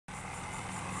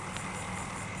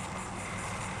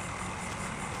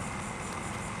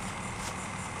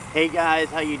Hey guys,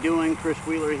 how you doing? Chris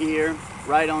Wheeler here,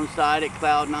 right on site at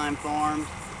Cloud9 Farms.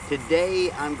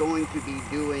 Today I'm going to be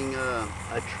doing a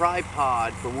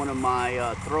tripod for one of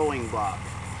my throwing blocks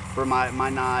for my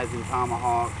knives and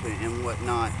tomahawks and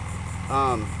whatnot.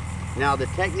 Now the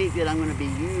technique that I'm going to be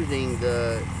using,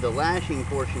 the lashing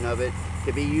portion of it,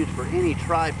 to be used for any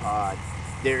tripod.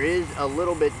 There is a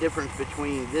little bit difference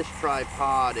between this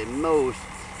tripod and most,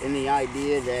 in the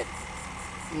idea that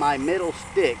my middle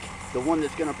stick, the one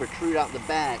that's going to protrude out the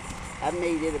back, I've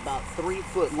made it about 3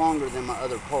 foot longer than my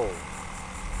other pole.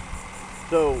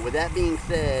 So with that being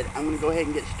said, I'm going to go ahead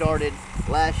and get started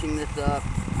lashing this up.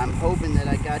 I'm hoping that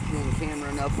I got you in camera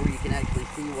enough where you can actually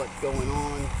see what's going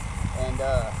on. And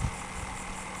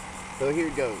so here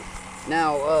it goes.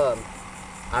 Now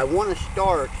I want to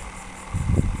start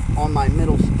on my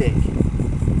middle stick.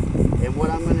 And what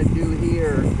I'm going to do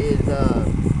here is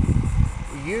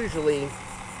usually,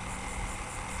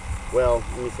 well,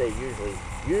 let me say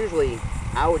usually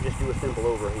I would just do a simple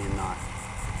overhand knot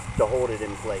to hold it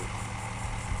in place.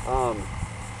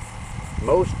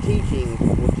 Most teaching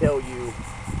will tell you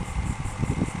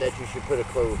that you should put a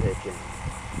clove hitch in.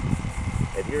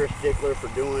 If you're a stickler for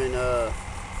doing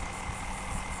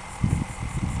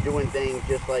things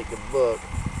just like the book,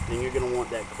 then you're going to want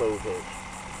that clove hitch.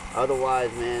 Otherwise,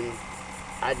 man,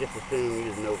 I just assume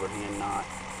use an overhand knot.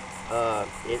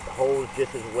 It holds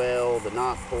just as well, the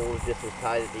knot pulls just as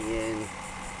tight at the end.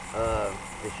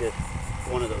 It's just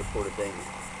one of those sort of things.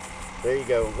 There you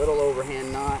go, little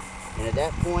overhand knot. And at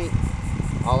that point,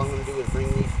 all I'm going to do is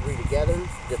bring these three together,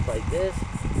 just like this,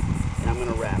 and I'm going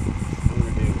to wrap them. I'm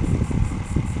going to do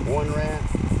 1 wrap,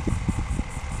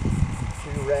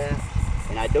 2 wraps,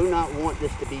 and I do not want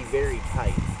this to be very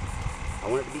tight. I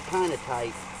want it to be kind of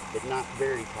tight, but not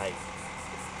very tight.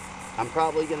 I'm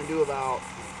probably going to do about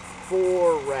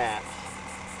 4 wraps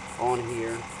on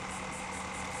here,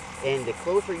 and the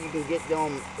closer you can get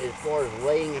them as far as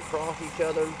laying across each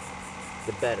other,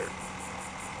 the better.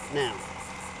 Now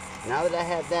that I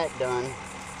have that done,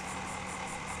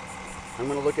 I'm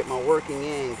going to look at my working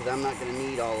end, because I'm not going to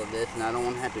need all of this, and I don't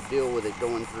want to have to deal with it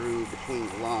going through between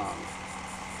the logs.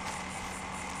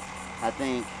 I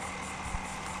think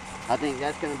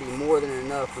that's going to be more than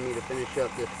enough for me to finish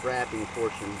up this wrapping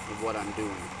portion of what I'm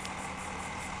doing.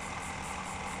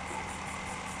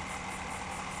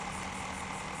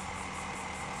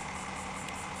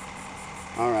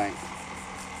 Alright,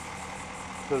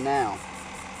 so now,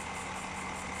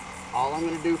 all I'm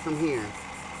going to do from here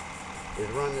is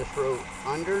run this rope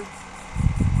under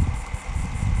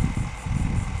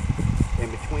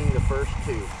and between the first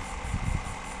 2.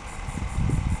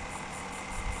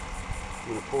 I'm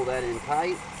going to pull that in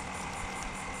tight.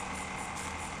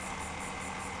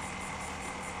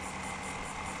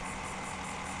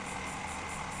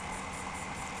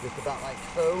 Just about like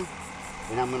so.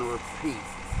 And I'm going to repeat.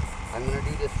 I'm going to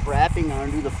do this frapping. I'm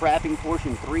going to do the frapping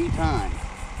portion 3 times.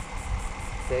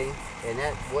 Okay? And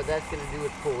what that's going to do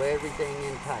is pull everything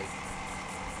in tight.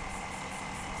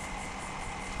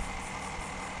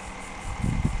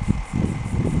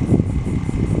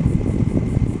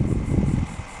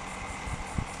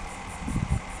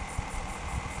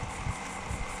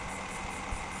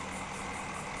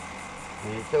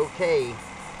 And it's okay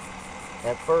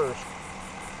at first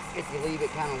if you leave it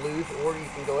kind of loose, or you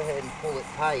can go ahead and pull it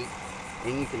tight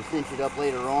and you can cinch it up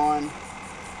later on,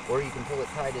 or you can pull it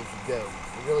tight as you go.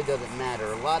 It really doesn't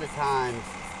matter. A lot of times,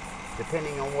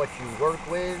 depending on what you work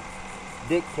with,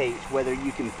 dictates whether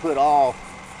you can put off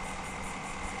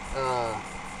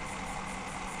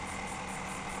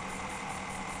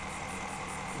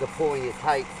the pulling it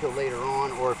tight till later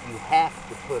on, or if you have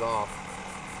to put off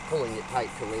pulling it tight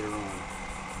till later on.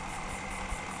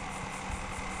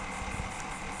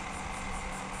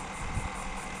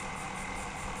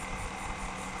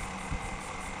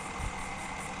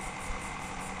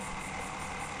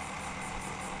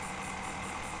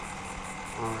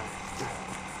 Alright.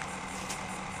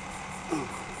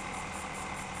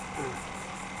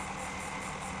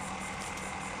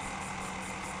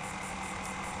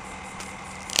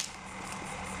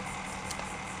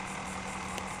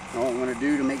 All I'm going to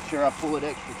do to make sure I pull it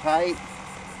extra tight,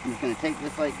 I'm just going to take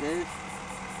this like this.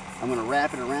 I'm going to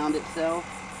wrap it around itself.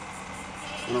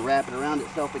 I'm going to wrap it around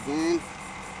itself again.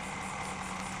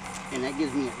 And that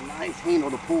gives me a nice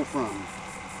handle to pull from.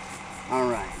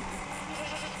 Alright.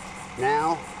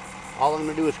 Now, all I'm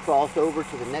going to do is cross over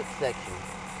to the next section.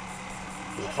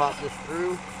 I'm going to pop this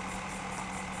through.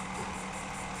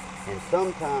 And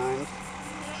sometimes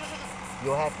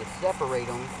you'll have to separate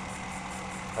them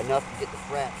enough to get the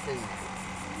fraps in there.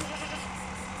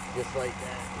 Just like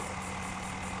that.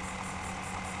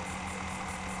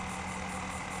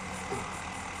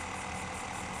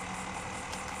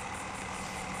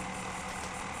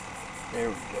 There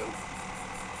we go.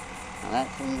 Now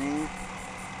that's in there.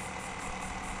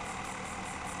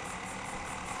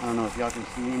 I don't know if y'all can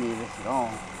see any of this at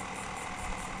all.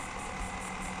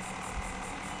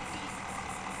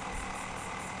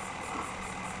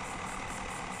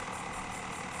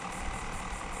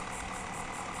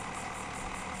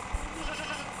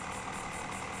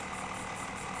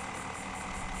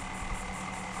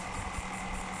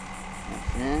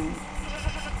 That's in.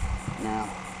 Now,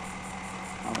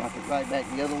 I'll rock it right back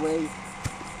the other way.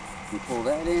 You pull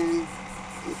that in.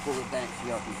 You pull it back so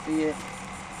y'all can see it.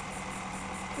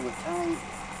 Pull it tight.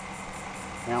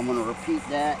 Now I'm going to repeat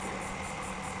that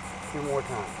 2 more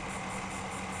times.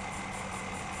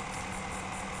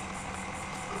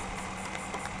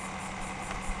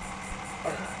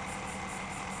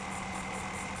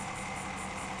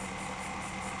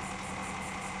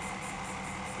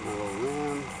 Roll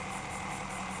around.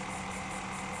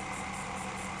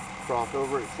 Cross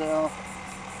over itself.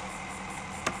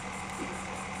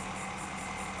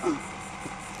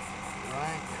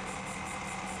 Alright.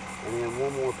 And then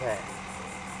 1 more pass.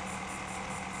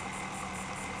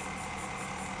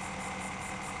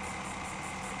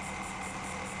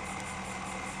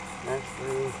 That's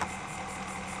through.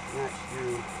 That's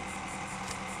through.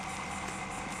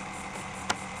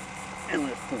 And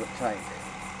let's pull it tight.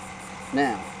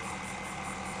 Now,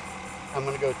 I'm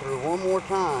going to go through 1 more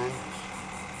time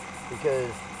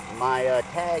because my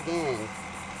tag end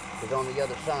is on the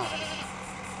other side.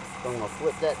 So I'm going to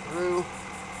flip that through.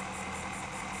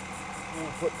 I'm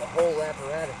going to put the whole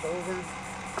apparatus over.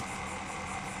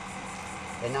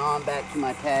 And now I'm back to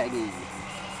my tag end.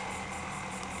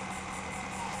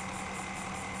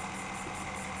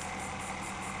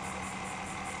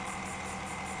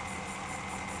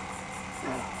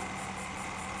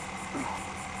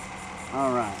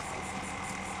 Alright.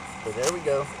 So there we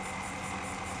go.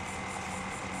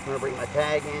 I'm going to bring my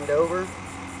tag end over.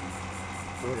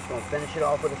 I'm just going to finish it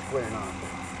off with a square knot.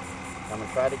 I'm going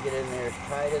to try to get in there as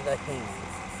tight as I can.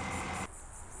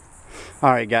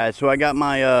 Alright guys, so I got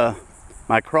my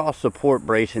my cross support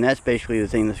brace, and that's basically the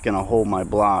thing that's going to hold my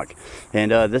block.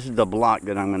 And this is the block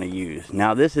that I'm going to use.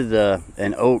 Now this is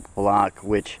an oak block,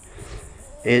 which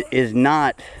is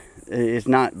not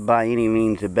by any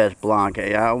means the best block.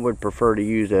 I would prefer to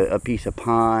use a piece of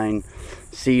pine,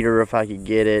 cedar if I could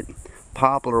get it.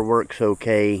 Poplar works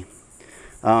okay.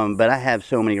 But I have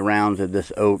so many rounds of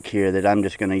this oak here that I'm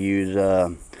just going to use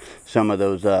some of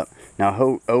those up.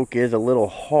 Now oak is a little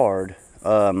hard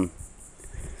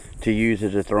to use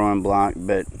as a throwing block,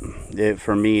 but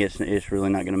for me it's really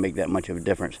not going to make that much of a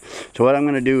difference. So what I'm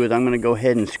going to do is I'm going to go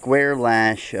ahead and square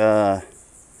lash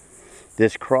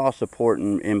this cross support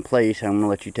in place. I'm going to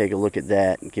let you take a look at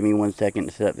that. Give me 1 second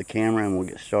to set up the camera and we'll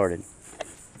get started.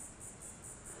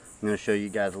 I'm going to show you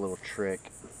guys a little trick.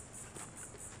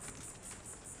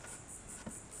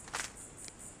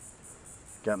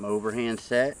 Got my overhand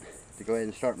set to go ahead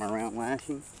and start my round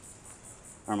lashing,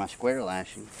 or my square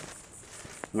lashing.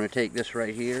 I'm going to take this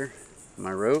right here,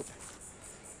 my rope,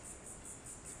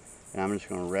 and I'm just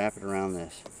going to wrap it around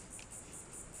this.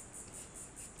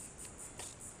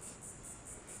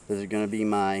 This is going to be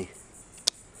my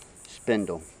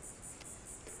spindle.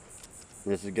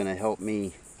 This is going to help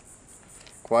me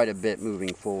quite a bit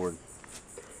moving forward.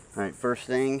 Alright, first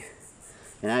thing,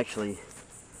 and actually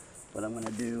what I'm going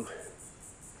to do,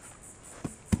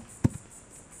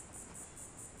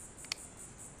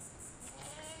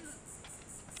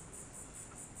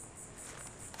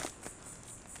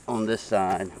 on this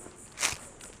side,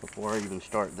 before I even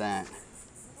start that,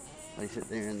 place it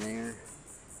there and there.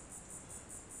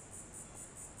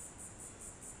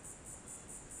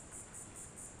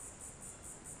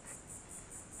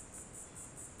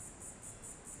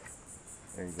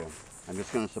 There you go. I'm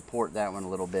just going to support that one a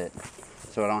little bit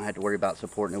so I don't have to worry about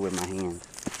supporting it with my hand.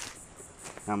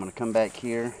 Now I'm going to come back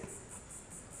here.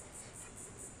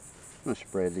 I'm going to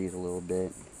spread these a little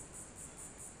bit.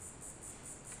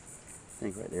 I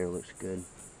think right there looks good.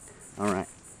 Alright.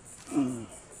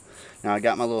 Now I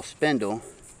got my little spindle.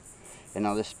 And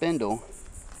now this spindle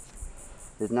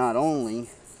is not only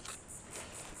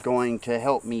going to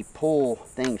help me pull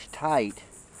things tight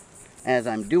as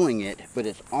I'm doing it, but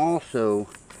it's also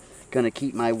going to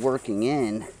keep my working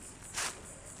end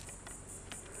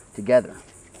together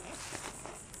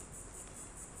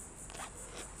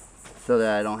so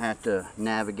that I don't have to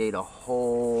navigate a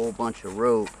whole bunch of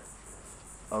rope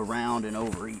around and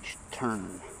over each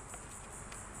turn.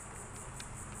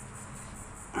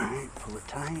 Alright, pull it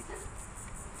tight,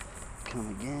 come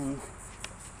again,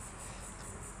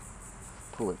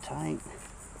 pull it tight.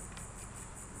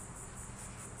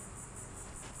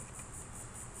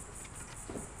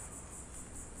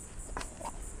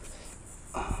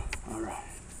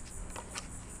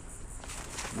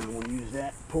 And we'll use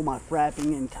that, pull my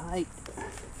frapping in tight,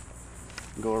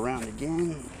 go around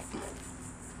again,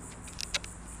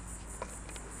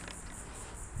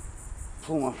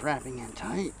 pull my frapping in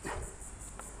tight,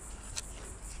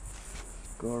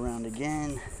 go around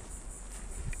again,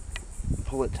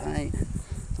 pull it tight.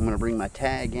 I'm going to bring my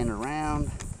tag in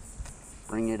around,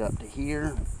 bring it up to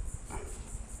here,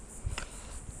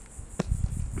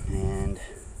 and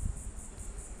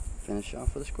finish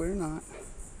off with a square knot.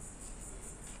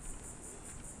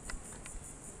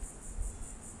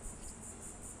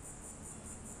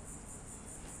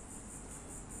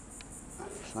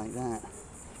 Just like that.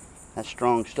 That's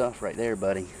strong stuff right there,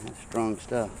 buddy. That's strong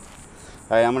stuff.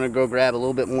 Alright, I'm going to go grab a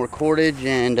little bit more cordage,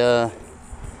 and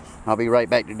I'll be right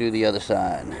back to do the other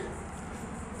side.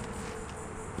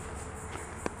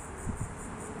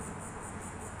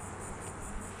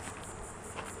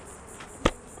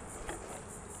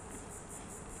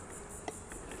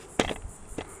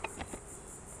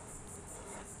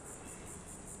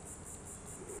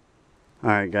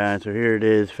 Alright guys, so here it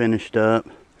is, finished up.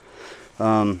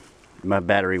 My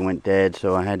battery went dead,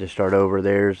 so I had to start over.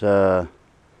 There's other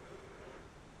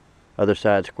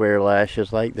side square lash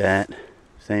just like that,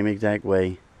 same exact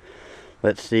way.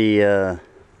 Let's see if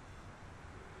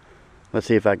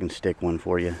I can stick one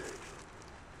for you.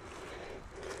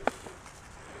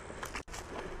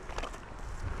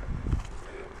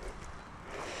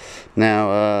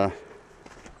 Now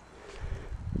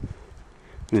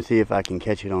let me see if I can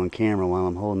catch it on camera while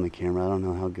I'm holding the camera. I don't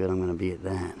know how good I'm going to be at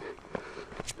that.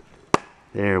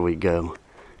 There we go.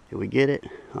 Did we get it?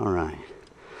 Alright.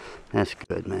 That's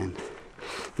good, man.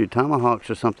 Dude, tomahawks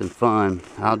are something fun.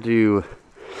 I'll do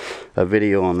a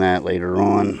video on that later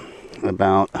on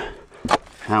about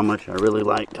how much I really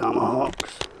like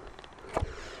tomahawks.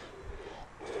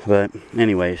 But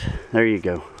anyways, there you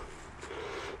go.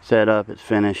 Set up, it's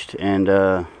finished, and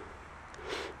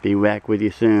be back with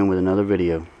you soon with another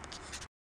video.